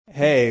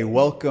Hey,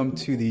 welcome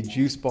to the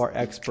Juice Bar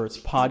Experts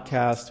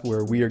podcast,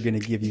 where we are going to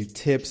give you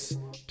tips,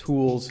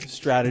 tools,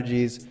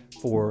 strategies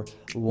for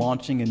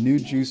launching a new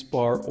juice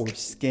bar or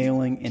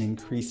scaling and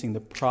increasing the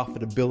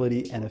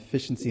profitability and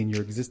efficiency in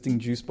your existing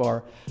juice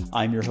bar.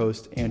 I'm your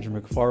host, Andrew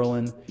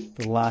McFarland.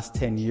 For the last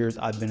 10 years,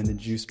 I've been in the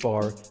juice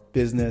bar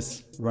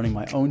business, running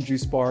my own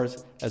juice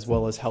bars, as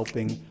well as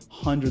helping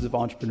hundreds of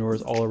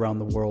entrepreneurs all around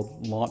the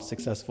world launch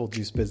successful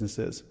juice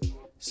businesses.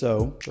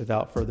 So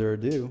without further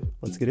ado,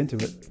 let's get into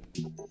it.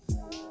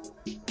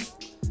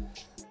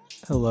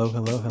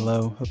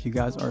 Hello. Hope you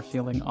guys are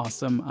feeling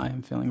awesome. I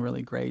am feeling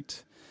really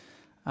great.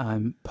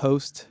 I'm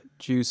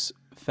post-juice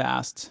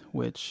fast,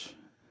 which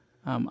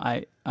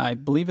I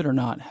believe it or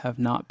not, have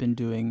not been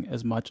doing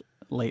as much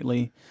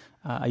lately.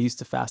 I used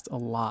to fast a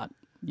lot,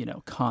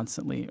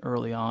 constantly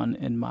early on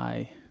in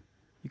my,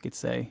 you could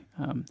say,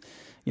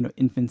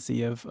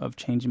 infancy of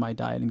changing my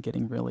diet and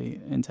getting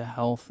really into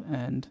health.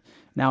 And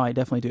now I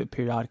definitely do it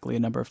periodically, a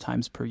number of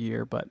times per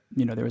year. But,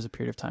 there was a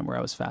period of time where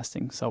I was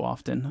fasting so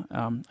often,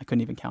 I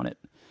couldn't even count it.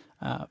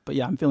 But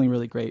yeah, I'm feeling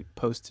really great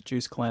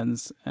post-juice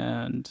cleanse,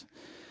 and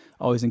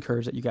always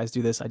encourage that you guys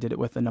do this. I did it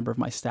with a number of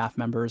my staff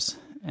members,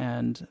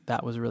 and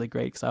that was really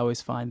great because I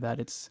always find that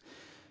it's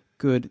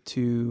good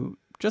to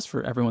just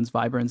for everyone's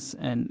vibrance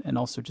and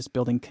also just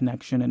building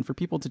connection, and for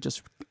people to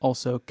just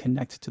also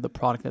connect to the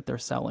product that they're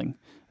selling.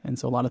 And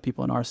so a lot of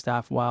people in our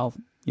staff, while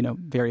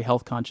very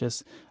health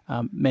conscious,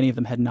 many of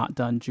them had not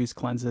done juice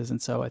cleanses,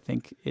 and so I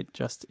think it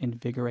just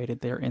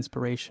invigorated their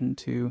inspiration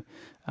to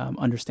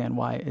understand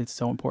why it's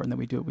so important that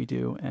we do what we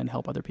do and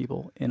help other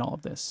people in all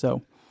of this.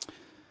 So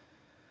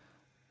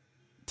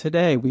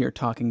today we are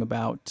talking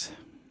about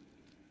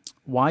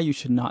why you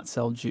should not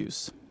sell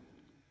juice.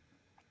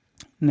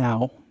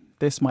 Now,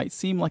 this might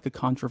seem like a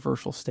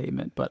controversial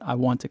statement, but I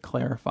want to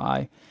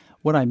clarify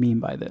what I mean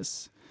by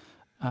this.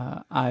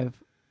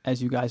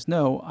 As you guys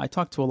know, I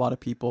talk to a lot of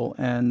people,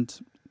 and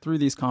through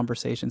these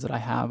conversations that I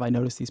have, I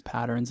notice these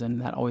patterns, and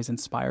that always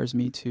inspires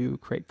me to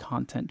create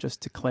content just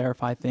to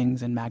clarify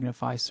things and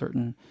magnify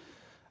certain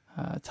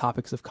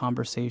topics of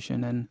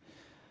conversation. And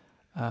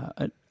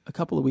a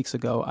couple of weeks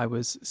ago, I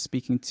was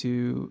speaking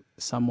to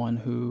someone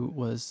who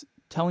was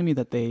telling me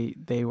that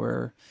they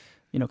were,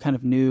 kind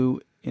of new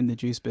in the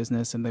juice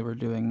business, and they were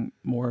doing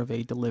more of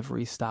a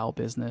delivery style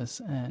business,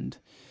 and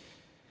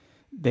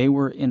they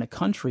were in a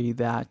country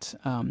that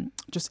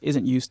just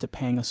isn't used to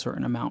paying a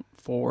certain amount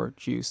for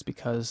juice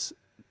because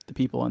the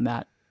people in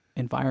that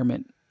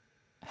environment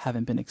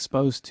haven't been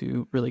exposed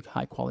to really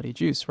high quality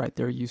juice, right?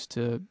 They're used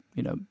to,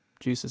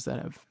 juices that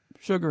have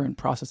sugar and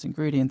processed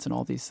ingredients and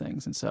all these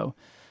things. And so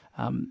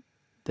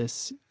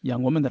this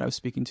young woman that I was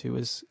speaking to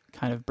is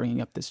kind of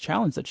bringing up this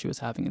challenge that she was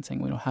having and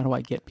saying, how do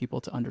I get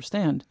people to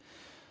understand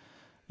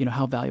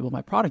how valuable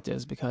my product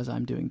is, because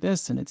I'm doing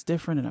this and it's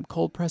different and I'm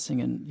cold pressing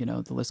and,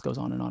 the list goes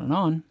on and on and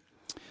on.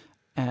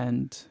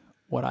 And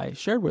what I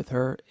shared with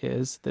her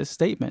is this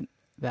statement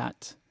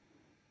that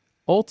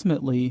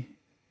ultimately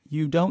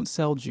you don't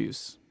sell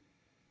juice,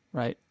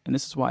 right? And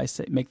this is why I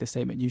make the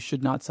statement, you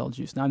should not sell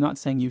juice. Now, I'm not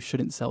saying you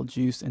shouldn't sell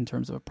juice in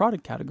terms of a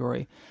product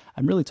category.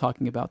 I'm really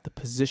talking about the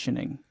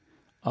positioning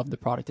of the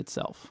product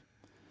itself,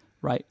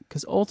 right?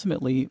 Because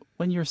ultimately,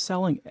 when you're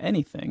selling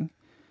anything,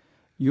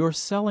 you're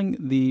selling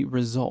the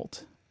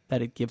result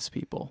that it gives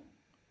people,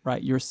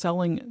 right? You're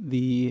selling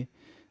the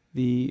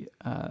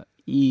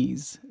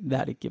ease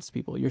that it gives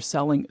people. You're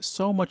selling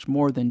so much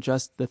more than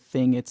just the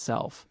thing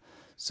itself.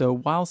 So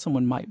while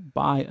someone might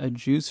buy a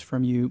juice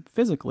from you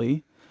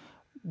physically,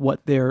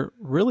 what they're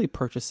really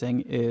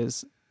purchasing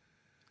is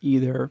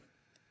either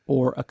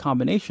or a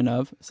combination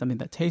of something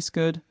that tastes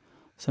good,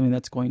 something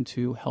that's going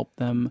to help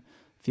them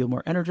feel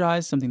more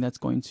energized, something that's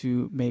going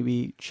to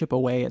maybe chip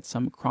away at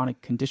some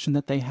chronic condition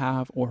that they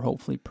have, or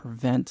hopefully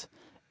prevent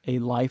a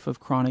life of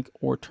chronic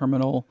or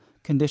terminal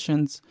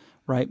conditions,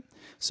 right?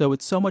 So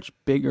it's so much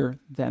bigger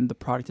than the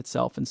product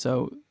itself. And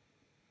so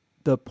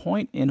the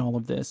point in all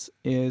of this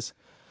is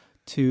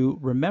to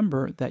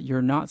remember that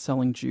you're not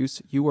selling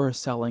juice, you are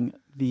selling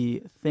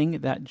the thing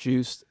that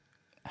juice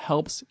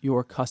helps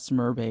your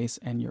customer base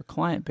and your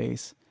client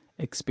base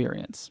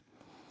experience.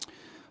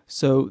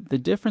 So the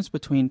difference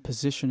between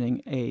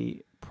positioning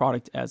a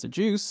product as a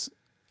juice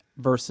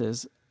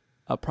versus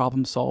a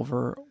problem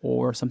solver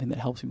or something that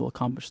helps people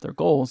accomplish their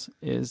goals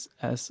is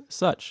as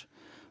such,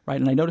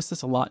 right? And I notice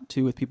this a lot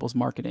too with people's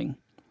marketing.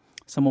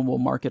 Someone will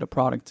market a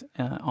product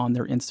on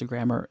their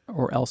Instagram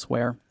or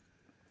elsewhere,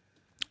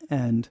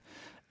 and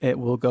it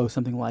will go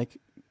something like,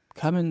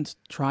 come and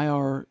try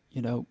our,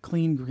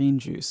 clean green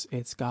juice.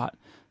 It's got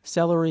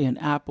celery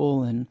and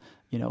apple and,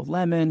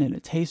 lemon, and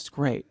it tastes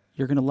great.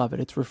 You're going to love it.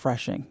 It's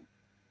refreshing.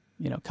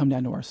 Come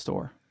down to our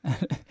store.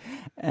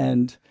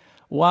 And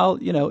while,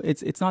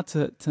 it's not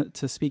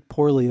to speak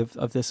poorly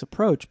of this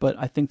approach, but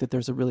I think that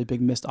there's a really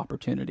big missed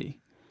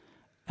opportunity.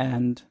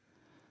 And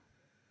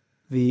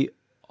the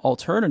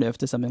alternative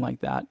to something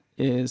like that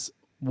is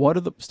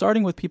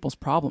starting with people's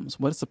problems.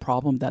 What is the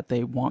problem that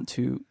they want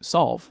to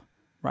solve,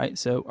 right?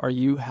 So are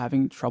you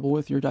having trouble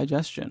with your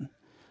digestion,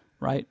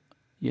 right?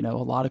 a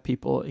lot of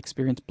people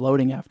experience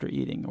bloating after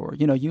eating, or,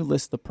 you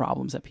list the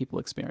problems that people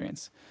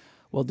experience.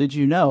 Well, did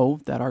you know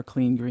that our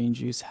clean green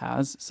juice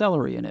has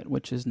celery in it,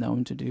 which is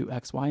known to do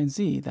X, Y, and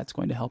Z? That's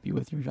going to help you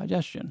with your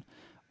digestion.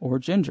 Or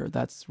ginger,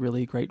 that's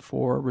really great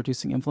for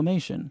reducing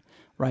inflammation,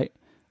 right?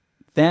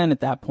 Then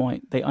at that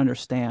point, they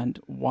understand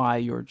why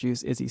your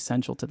juice is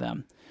essential to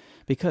them.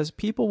 Because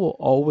people will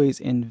always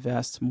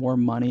invest more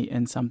money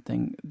in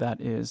something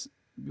that is,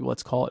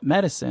 let's call it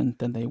medicine,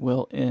 than they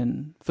will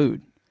in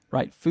food,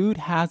 right? Food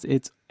has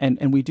its,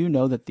 and we do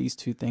know that these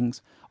two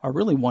things are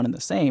really one and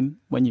the same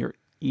when you're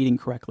eating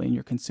correctly and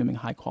you're consuming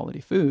high quality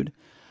food.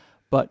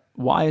 But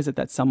why is it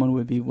that someone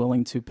would be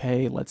willing to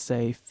pay, let's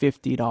say,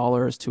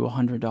 $50 to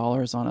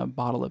 $100 on a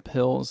bottle of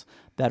pills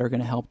that are going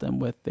to help them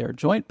with their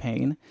joint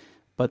pain,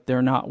 but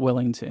they're not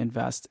willing to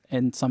invest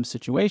in some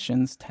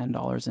situations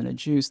 $10 in a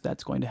juice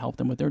that's going to help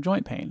them with their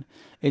joint pain?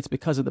 It's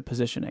because of the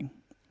positioning,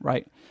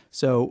 right?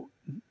 So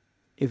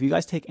if you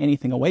guys take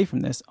anything away from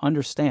this,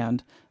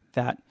 understand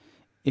that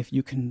if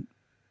you can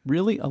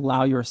really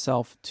allow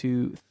yourself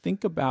to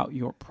think about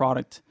your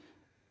product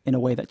in a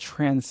way that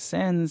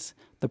transcends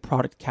the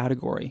product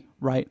category,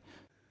 right?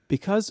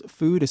 Because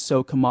food is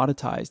so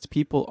commoditized,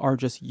 people are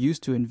just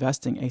used to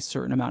investing a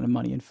certain amount of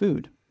money in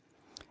food.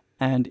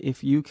 And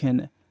if you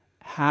can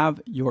have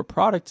your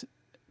product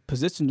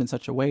positioned in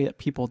such a way that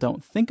people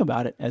don't think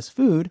about it as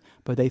food,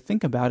 but they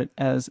think about it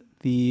as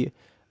the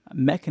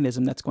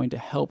mechanism that's going to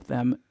help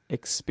them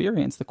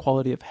experience the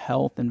quality of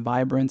health and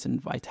vibrance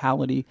and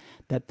vitality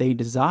that they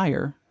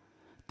desire,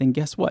 then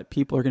guess what?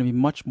 People are going to be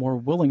much more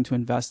willing to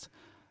invest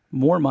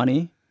more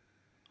money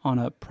on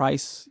a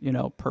price,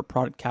 per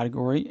product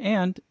category,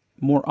 and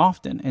more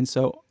often. And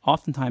so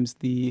oftentimes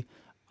the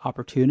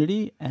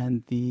opportunity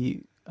and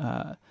the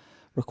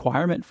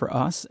requirement for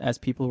us as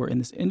people who are in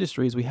this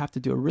industry is we have to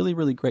do a really,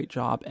 really great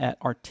job at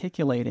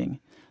articulating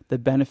the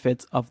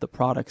benefits of the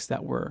products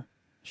that we're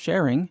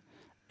sharing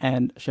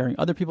and sharing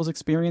other people's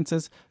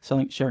experiences,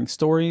 sharing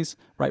stories,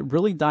 right?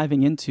 Really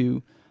diving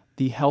into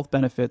the health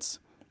benefits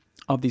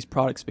of these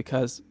products,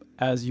 because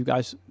as you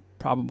guys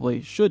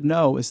probably should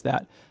know, is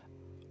that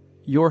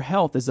your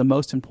health is the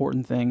most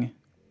important thing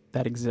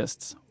that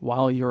exists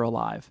while you're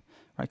alive,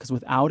 right? Because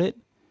without it,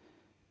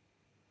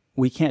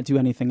 we can't do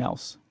anything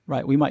else,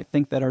 right? We might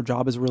think that our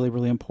job is really,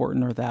 really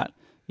important, or that,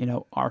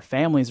 our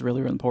family is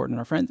really, really important,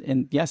 our friends,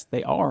 and yes,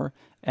 they are.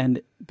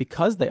 And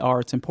because they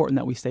are, it's important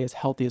that we stay as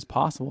healthy as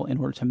possible in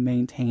order to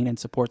maintain and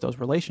support those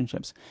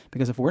relationships.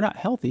 Because if we're not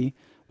healthy,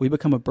 we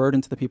become a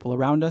burden to the people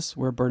around us.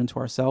 We're a burden to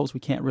ourselves. We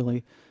can't,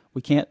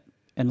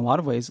 in a lot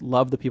of ways,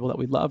 love the people that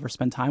we love or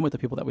spend time with the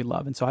people that we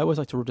love. And so I always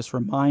like to just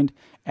remind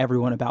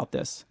everyone about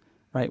this,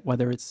 right?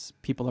 Whether it's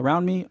people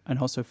around me and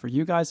also for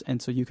you guys.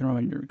 And so you can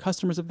remind your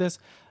customers of this.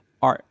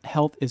 Our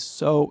health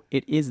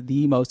it is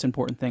the most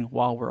important thing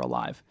while we're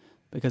alive,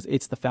 because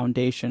it's the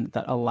foundation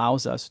that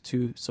allows us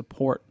to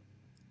support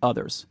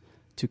others,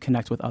 to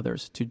connect with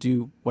others, to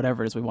do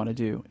whatever it is we want to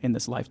do in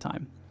this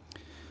lifetime.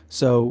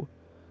 So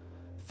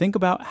think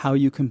about how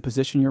you can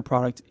position your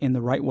product in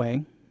the right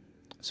way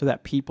so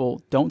that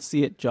people don't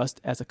see it just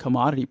as a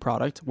commodity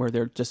product where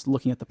they're just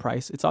looking at the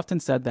price. It's often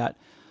said that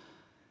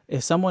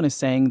if someone is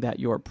saying that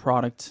your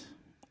product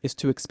is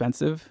too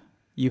expensive,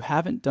 you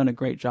haven't done a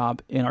great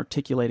job in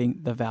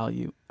articulating the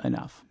value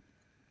enough.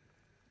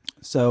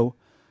 So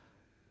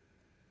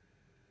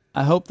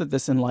I hope that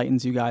this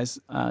enlightens you guys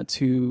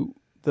to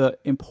the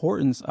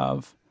importance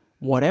of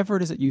whatever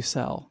it is that you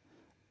sell,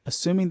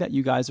 assuming that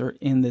you guys are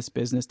in this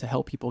business to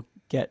help people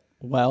get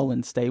well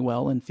and stay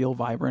well and feel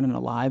vibrant and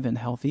alive and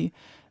healthy,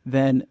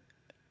 then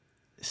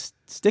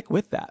stick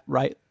with that,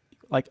 right?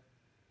 Like,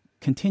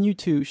 continue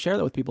to share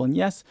that with people. And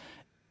yes,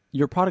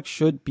 your product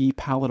should be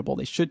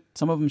palatable.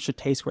 Some of them should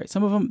taste great.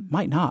 Some of them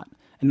might not,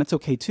 and that's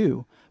okay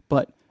too.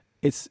 But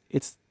it's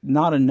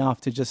not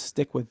enough to just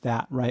stick with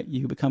that, right?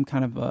 You become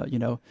kind of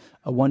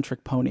a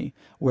one-trick pony.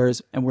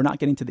 And we're not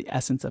getting to the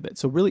essence of it.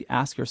 So really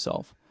ask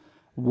yourself,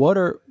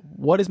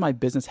 what is my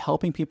business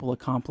helping people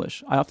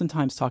accomplish? I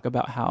oftentimes talk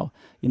about how,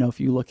 if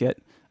you look at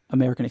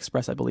American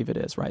Express, I believe it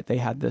is, right? They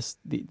had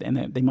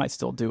and they might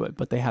still do it,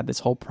 but they had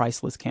this whole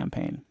priceless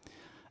campaign.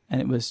 And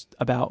it was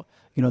about,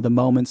 the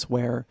moments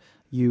where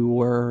you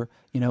were,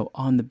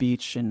 on the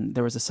beach and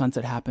there was a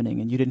sunset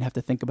happening and you didn't have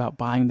to think about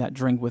buying that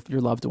drink with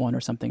your loved one or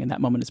something. And that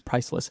moment is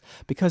priceless,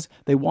 because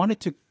they wanted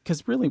to,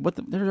 because really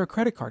they're a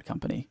credit card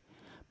company.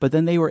 But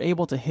then they were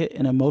able to hit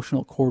an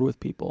emotional chord with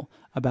people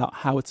about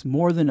how it's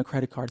more than a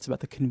credit card. It's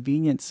about the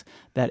convenience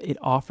that it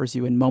offers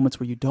you in moments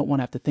where you don't want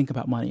to have to think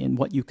about money and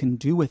what you can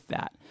do with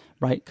that,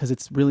 right? Because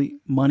it's really,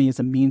 money is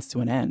a means to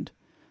an end,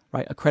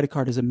 right? A credit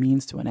card is a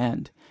means to an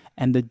end.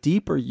 And the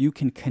deeper you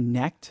can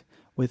connect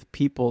with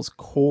people's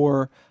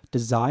core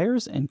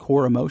desires and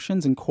core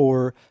emotions and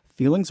core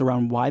feelings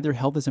around why their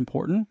health is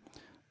important,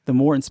 the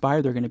more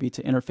inspired they're going to be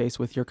to interface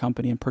with your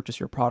company and purchase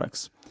your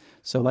products.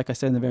 So like I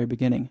said in the very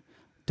beginning,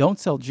 don't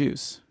sell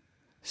juice.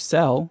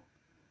 Sell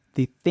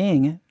the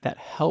thing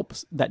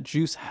that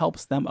juice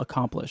helps them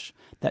accomplish,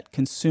 that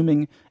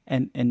consuming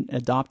and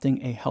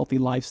adopting a healthy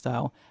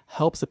lifestyle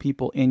helps the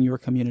people in your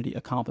community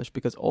accomplish,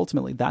 because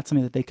ultimately that's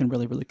something that they can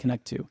really, really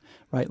connect to,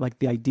 right? Like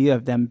the idea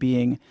of them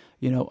being,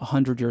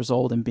 100 years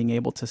old and being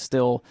able to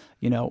still,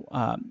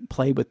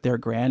 play with their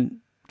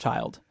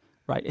grandchild,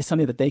 right? Is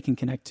something that they can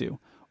connect to,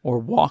 or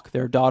walk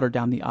their daughter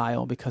down the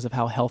aisle because of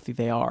how healthy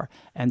they are,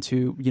 and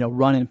to,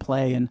 run and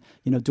play and,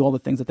 do all the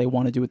things that they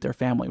want to do with their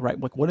family, right?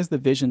 Like, what is the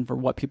vision for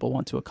what people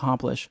want to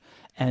accomplish,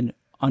 and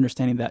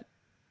understanding that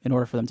in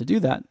order for them to do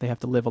that, they have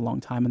to live a long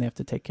time and they have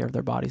to take care of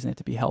their bodies and they have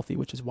to be healthy,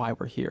 which is why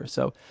we're here.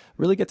 So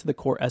really get to the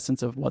core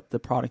essence of what the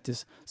product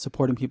is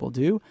supporting people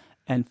do,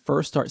 and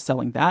first start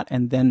selling that,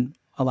 and then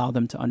allow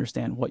them to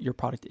understand what your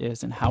product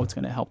is and how it's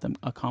going to help them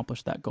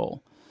accomplish that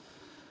goal.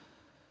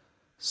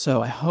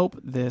 So I hope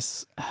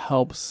this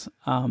helps,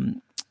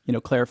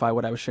 clarify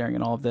what I was sharing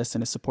in all of this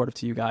and is supportive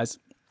to you guys.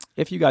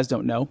 If you guys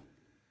don't know,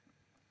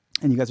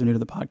 and you guys are new to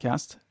the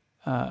podcast,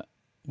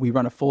 we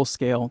run a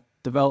full-scale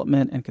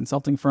development and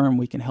consulting firm.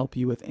 We can help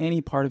you with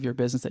any part of your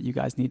business that you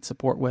guys need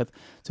support with.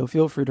 So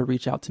feel free to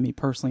reach out to me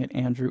personally at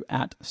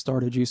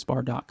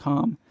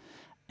andrew@startajuicebar.com,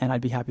 and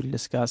I'd be happy to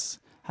discuss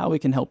how we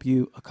can help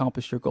you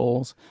accomplish your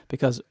goals,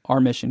 because our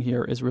mission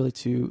here is really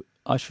to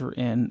usher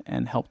in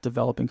and help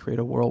develop and create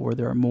a world where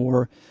there are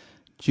more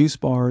juice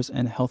bars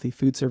and healthy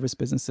food service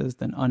businesses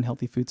than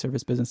unhealthy food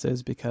service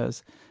businesses,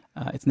 because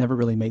it's never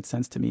really made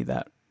sense to me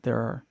that there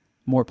are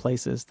more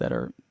places that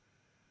are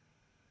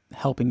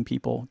helping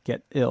people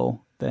get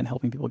ill than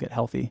helping people get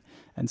healthy.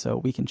 And so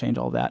we can change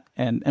all that.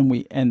 And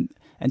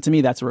to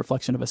me, that's a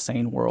reflection of a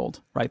sane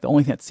world, right? The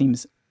only thing that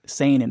seems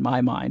sane in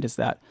my mind is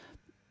that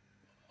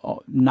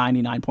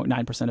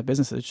 99.9% of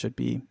businesses should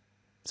be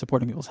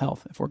supporting people's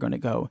health. If we're going to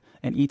go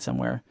and eat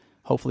somewhere,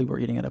 hopefully we're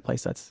eating at a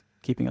place that's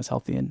keeping us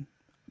healthy and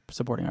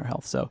supporting our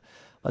health. So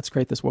let's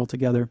create this world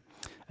together.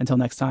 Until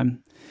next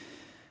time,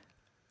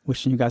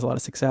 wishing you guys a lot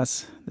of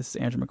success. This is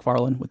Andrew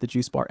McFarland with the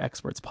Juice Bar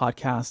Experts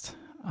podcast.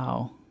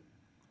 I'll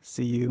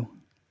see you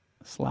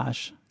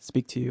 /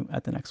 speak to you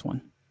at the next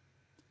one.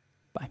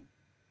 Bye.